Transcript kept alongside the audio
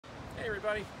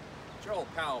everybody, it's your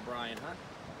old pal Brian Hunt.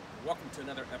 Welcome to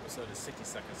another episode of 60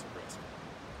 Seconds of Risk.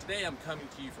 Today I'm coming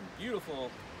to you from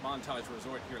beautiful Montage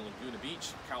Resort here in Laguna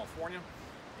Beach, California.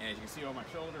 And as you can see over my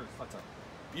shoulder, there's lots of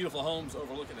beautiful homes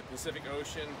overlooking the Pacific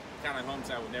Ocean, the kind of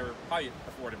homes I would never probably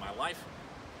afford in my life,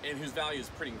 and whose value is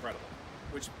pretty incredible.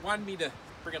 Which wanted me to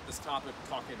bring up this topic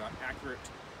talking about accurate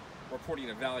reporting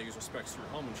of values with respect to your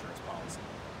home insurance policy.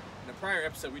 In a prior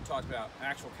episode, we talked about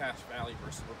actual cash value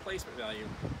versus replacement value,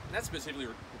 and that specifically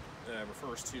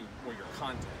refers to more your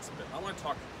contents. But I want to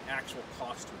talk actual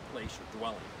cost to replace your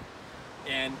dwelling.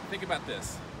 And think about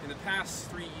this. In the past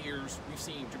 3 years, we've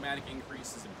seen dramatic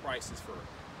increases in prices for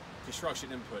construction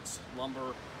inputs,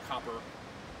 lumber, copper,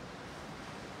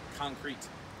 concrete,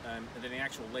 and then the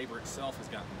actual labor itself has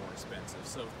gotten more expensive.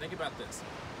 So think about this.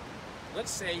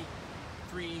 Let's say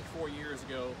 3-4 years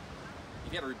ago,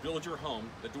 if you had to rebuild your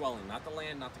home, the dwelling, not the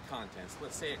land, not the contents,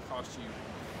 let's say it cost you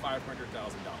 $500,000.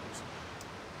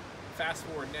 Fast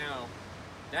forward now,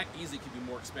 that easily could be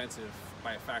more expensive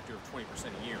by a factor of 20%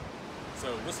 a year.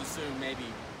 So let's assume maybe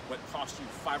what cost you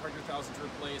 $500,000 to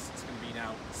replace, it's going to be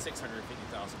now $650,000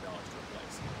 to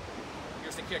replace.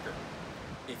 Here's the kicker.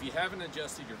 If you haven't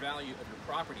adjusted your value of your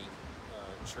property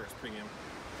insurance premium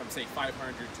from say $500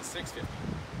 to $650,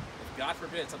 if God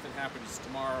forbid something happens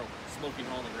tomorrow, smoking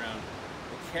hole on the ground,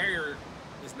 the carrier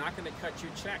is not going to cut you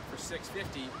a check for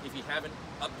 $650 if you haven't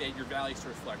updated your values to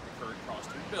reflect the current cost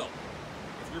of your bill.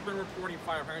 If you've been reporting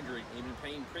 $500 and you've been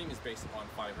paying premiums based upon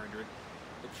 $500,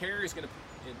 the carrier is going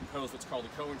to impose what's called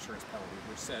a coinsurance penalty,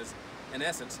 which says, in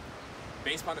essence,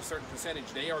 based on a certain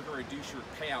percentage, they are going to reduce your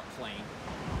payout claim.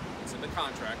 It's in the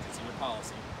contract, it's in your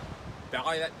policy.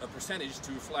 Value that a percentage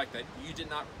to reflect that you did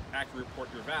not accurately report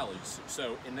your values.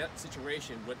 So in that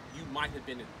situation, what you might have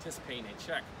been anticipating a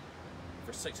check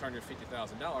for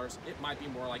 $650,000, it might be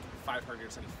more like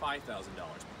 $575,000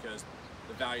 because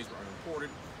the values were unreported.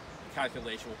 The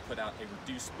calculation will put out a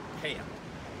reduced payout.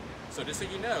 So just so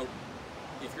you know,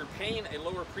 if you're paying a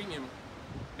lower premium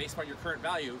based on your current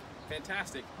value,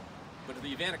 fantastic. But if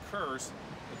the event occurs,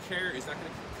 the carrier is not going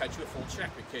to cut you a full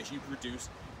check because you've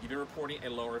been reporting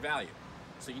a lower value.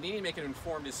 So you need to make an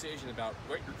informed decision about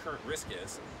what your current risk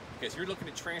is, because you're looking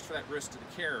to transfer that risk to the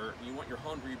carrier and you want your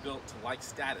home rebuilt to like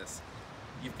status.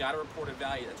 You've got to report a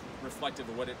value that's reflective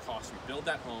of what it costs to rebuild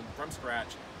that home from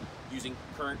scratch using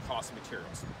current cost of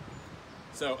materials.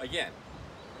 So again,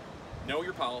 know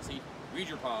your policy, read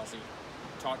your policy,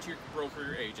 talk to your broker or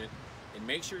your agent, and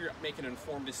make sure you're making an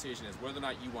informed decision as whether or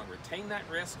not you want to retain that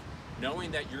risk, knowing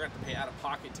that you're going to have to pay out of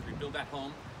pocket to rebuild that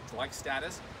home to like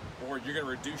status, or you're going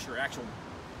to reduce your actual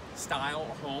style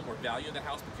or home or value of the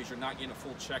house because you're not getting a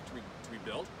full check to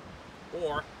rebuild,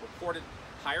 or report it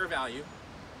higher value,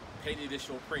 pay the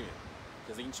additional premium.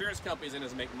 Because the insurance companies in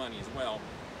this make money as well,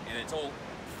 and it's all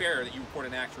fair that you report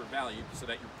an accurate value so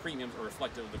that your premiums are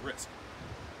reflective of the risk.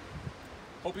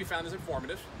 Hope you found this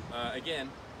informative. Again,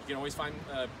 you can always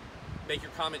make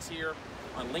your comments here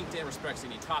on LinkedIn respects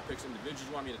any topics, individuals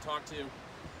you want me to talk to.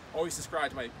 Always subscribe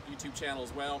to my YouTube channel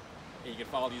as well, and you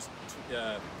can follow these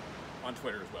on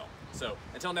Twitter as well. So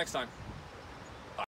until next time.